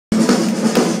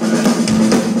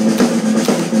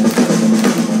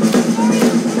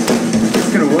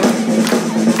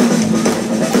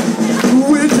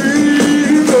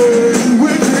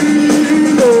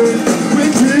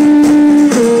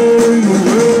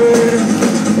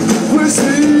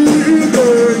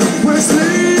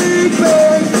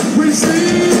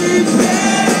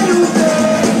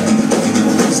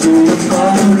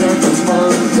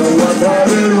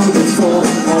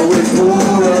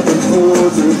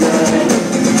again.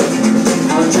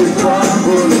 I just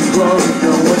crumble and grow.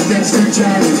 No one thinks to change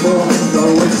anymore. No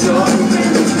one's on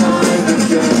its mind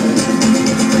again.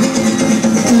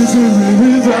 Is it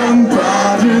really that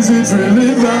bad? Is it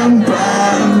really that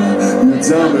bad? You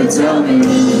tell me, tell me.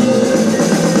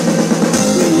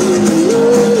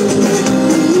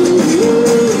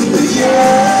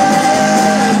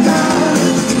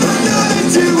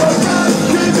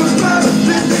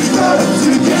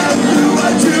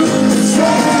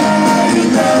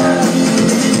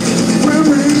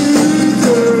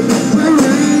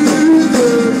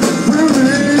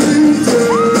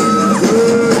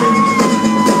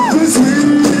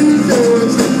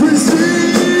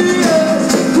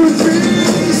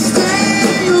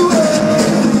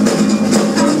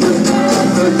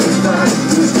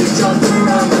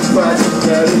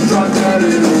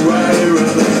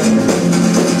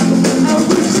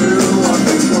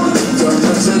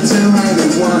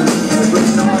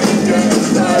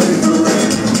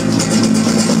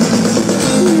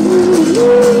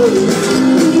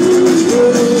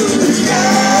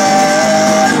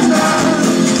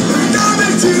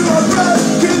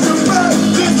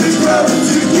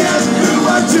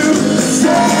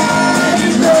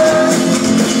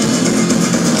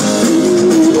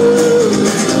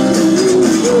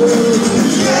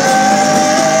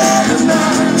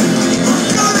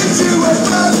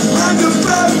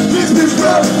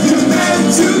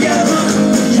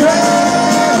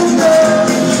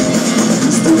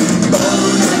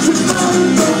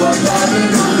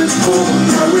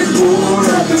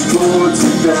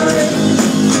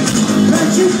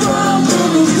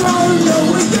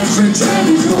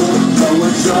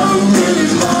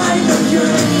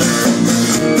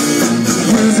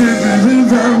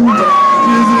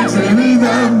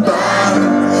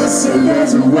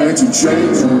 To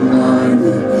change your mind.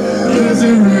 Is it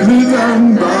really that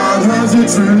bad? Has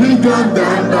it really got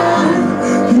that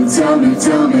bad? You tell me,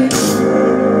 tell me.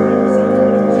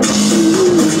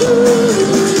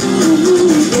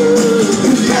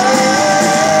 Yeah,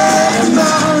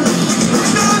 man.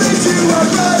 Know that you are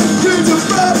right. You're the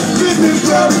right. Give me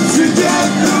right to get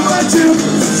what you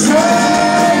say.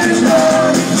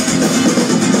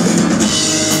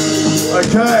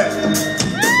 Okay.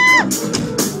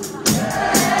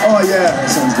 Oh yeah, that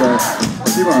sounds great.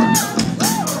 Keep on.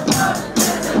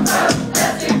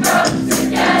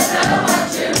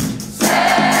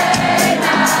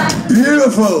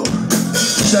 Beautiful!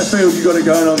 Sheffield, you got it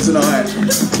going on tonight.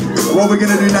 What we're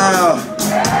going to do now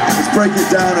is break it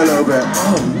down a little bit.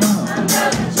 Oh wow.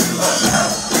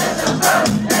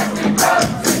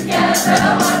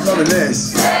 Loving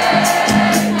this.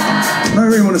 I don't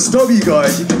really want to stop you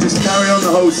guys, you can just carry on the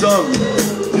whole song.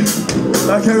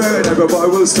 Okay, wait, no, but I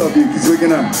will stop you because we're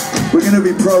gonna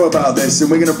be pro about this and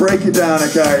we're gonna break it down.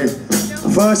 Okay.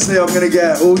 Firstly, I'm gonna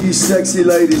get all you sexy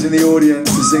ladies in the audience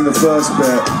to sing the first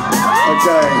bit.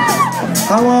 Okay.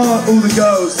 How are all the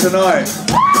girls tonight?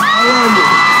 How are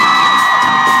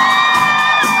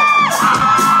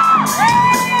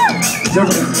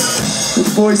you?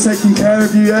 The boys taking care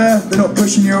of you, yeah? They're not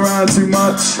pushing you around too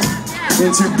much.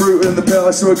 Being too brutal in the pit.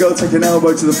 I saw a girl take an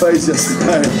elbow to the face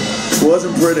yesterday. It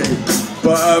wasn't pretty.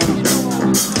 But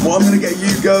what I'm going to get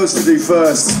you girls to do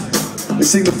first is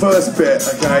sing the first bit,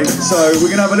 okay? So we're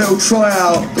going to have a little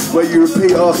tryout where you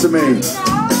repeat after me.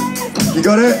 You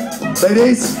got it?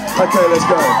 Ladies? Okay, let's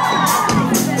go.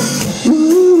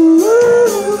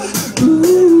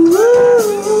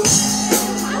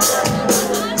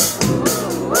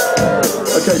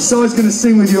 Okay, Si's going to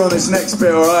sing with you on this next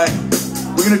bit, alright?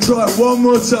 We're going to try it one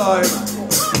more time.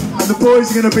 And the boys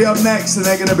are going to be up next and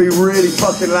they're going to be really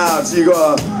fucking loud. So you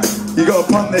gotta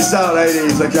pump this out,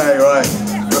 ladies. Okay, right.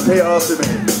 Repeat after me.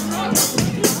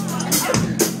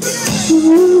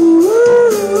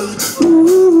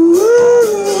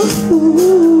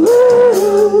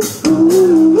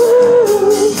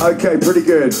 Okay, pretty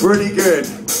good, pretty good.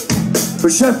 For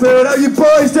Sheffield, how you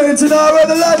boys doing tonight? Where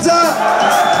the lads at?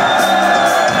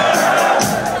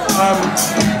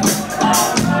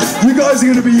 You guys are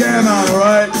going to be yeah man,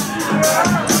 alright?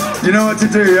 You know what to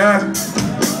do, yeah?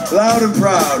 Loud and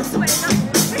proud.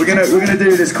 We're gonna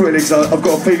do this quickly because I've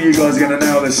got a feeling you guys are gonna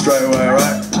nail this straight away,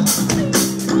 alright?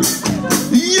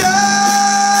 Yeah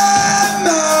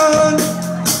man!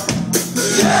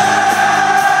 Yeah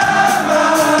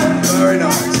man! Very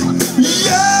nice.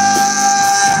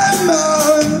 Yeah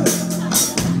man!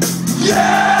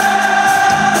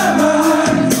 Yeah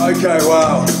man! Okay,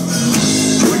 wow.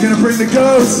 We're gonna bring the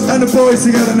girls and the boys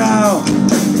together now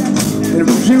in a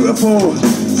beautiful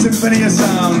symphony of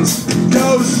sounds.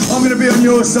 Girls, I'm gonna be on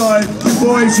your side.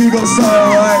 Boys, you got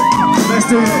style, alright? Let's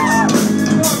do this.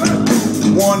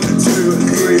 1, 2,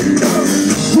 3, go.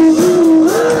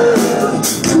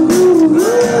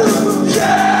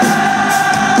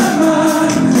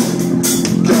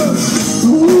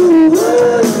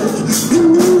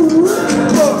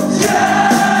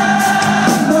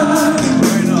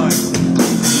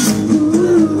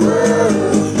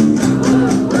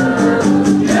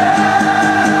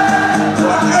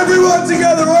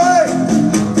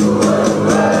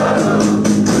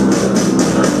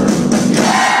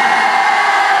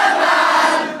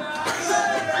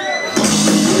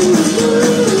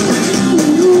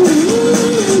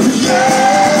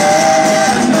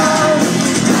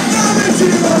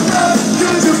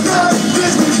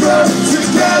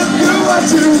 Together,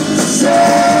 what you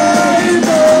say.